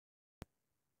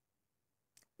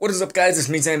What is up, guys? It's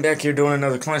me, Zane, back here doing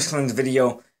another Clash Clans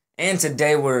video. And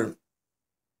today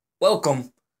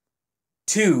welcome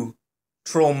to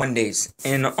Troll Mondays.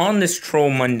 And on this Troll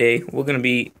Monday, we're going to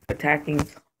be attacking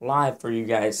live for you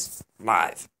guys.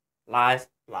 Live.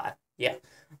 Yeah,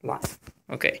 live.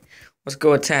 Okay, let's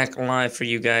go attack live for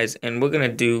you guys. And we're going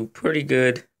to do pretty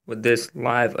good with this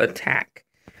live attack.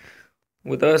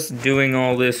 With us doing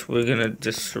all this, we're going to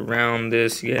just surround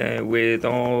this guy with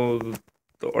all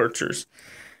the archers.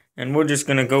 And we're just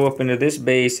going to go up into this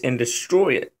base and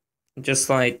destroy it. Just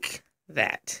like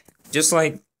that. Just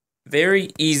like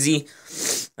very easy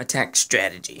attack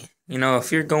strategy. You know,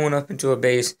 if you're going up into a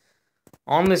base,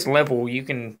 on this level, you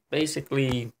can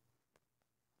basically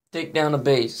take down a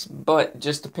base. But it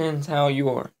just depends how you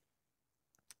are.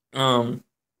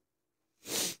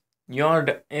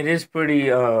 It is pretty,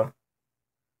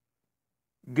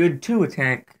 good to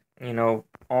attack, you know,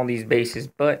 all these bases,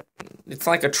 but it's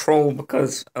like a troll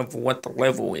because of what the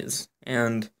level is,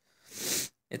 and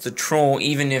it's a troll.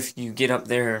 Even if you get up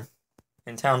there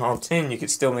in Town Hall 10, you could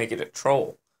still make it a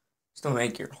troll. Still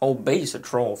make your whole base a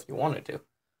troll if you wanted to,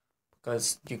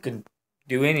 because you could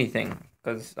do anything.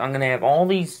 Because I'm gonna have all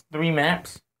these 3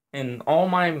 maps, and all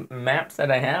my maps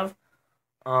that I have,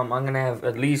 I'm gonna have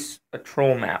at least a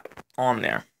troll map on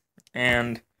there,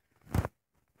 and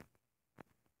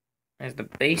as the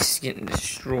base getting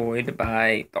destroyed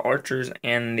by the archers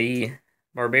and the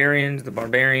barbarians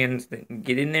that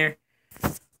get in there.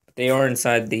 They are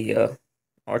inside the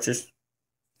archers.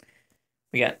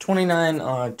 We got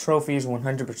 29 trophies,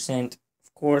 100%,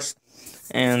 of course.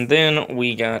 And then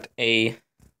we got I'm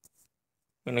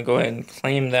going to go ahead and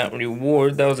claim that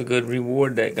reward. That was a good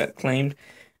reward that got claimed.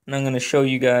 And I'm going to show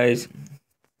you guys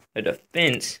a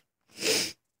defense.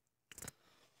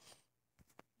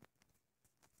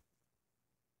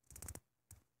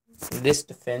 This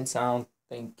defense, I don't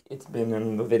think it's been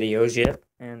in the videos yet.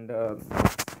 And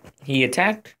he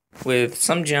attacked with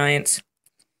some giants,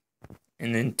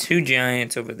 and then 2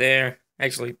 giants over there.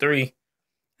 Actually 3.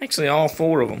 Actually all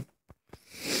 4 of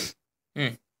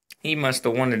them. He must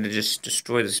have wanted to just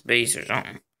destroy this base or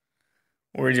something.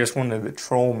 Or he just wanted to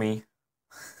troll me.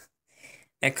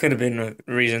 That could have been a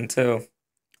reason too.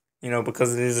 You know,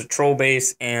 because it is a troll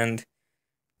base, and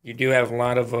you do have a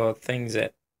lot of things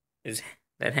that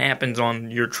happens on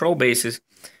your troll bases,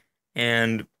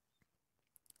 and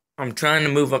I'm trying to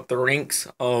move up the ranks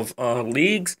of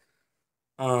leagues.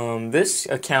 This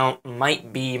account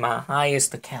might be my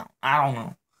highest account. I don't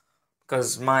know,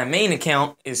 because my main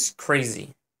account is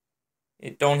crazy.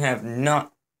 It don't have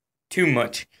not too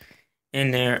much in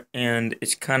there, and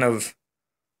it's kind of,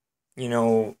 you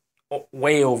know,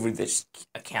 way over this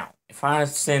account. If I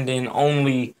send in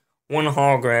only 1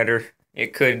 hog rider,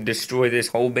 it could destroy this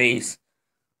whole base.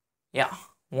 Yeah,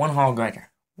 1 hog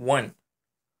rider. 1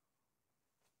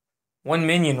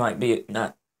 minion might be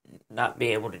not be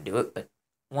able to do it, but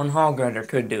 1 hog rider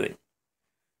could do it.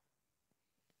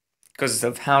 Because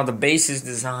of how the base is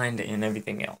designed and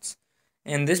everything else.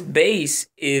 And this base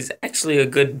is actually a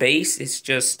good base. It's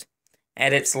just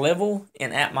at its level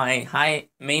and at my high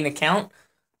main account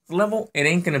level, it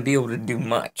ain't gonna be able to do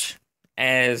much.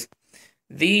 As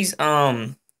these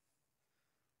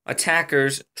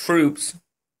attackers, troops,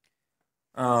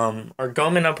 are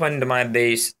coming up into my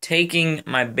base, taking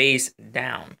my base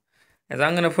down. As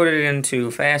I'm going to put it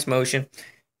into fast motion,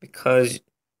 because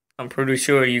I'm pretty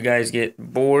sure you guys get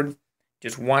bored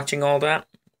just watching all that.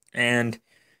 And,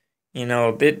 you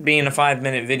know, it being a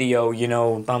 5-minute video, you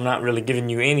know, I'm not really giving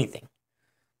you anything.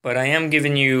 But I am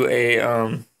giving you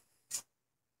a,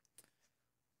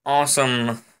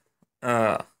 awesome,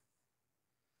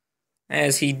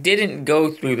 as he didn't go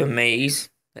through the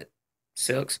maze. That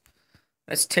sucks.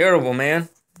 That's terrible, man.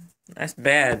 That's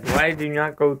bad. Why did you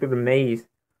not go through the maze?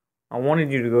 I wanted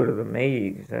you to go to the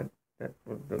maze. That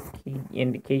was the key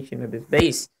indication of this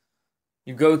base.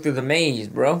 You go through the maze,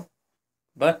 bro.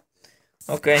 But,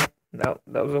 okay. That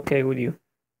was okay with you.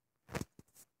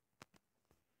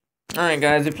 Alright,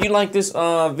 guys. If you like this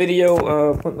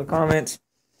video, put in the comments.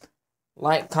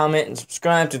 Like, comment, and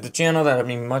subscribe to the channel. That would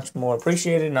be much more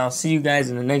appreciated. And I'll see you guys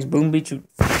in the next Boom Beach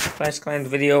Clash Clans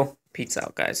video. Peace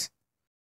out, guys.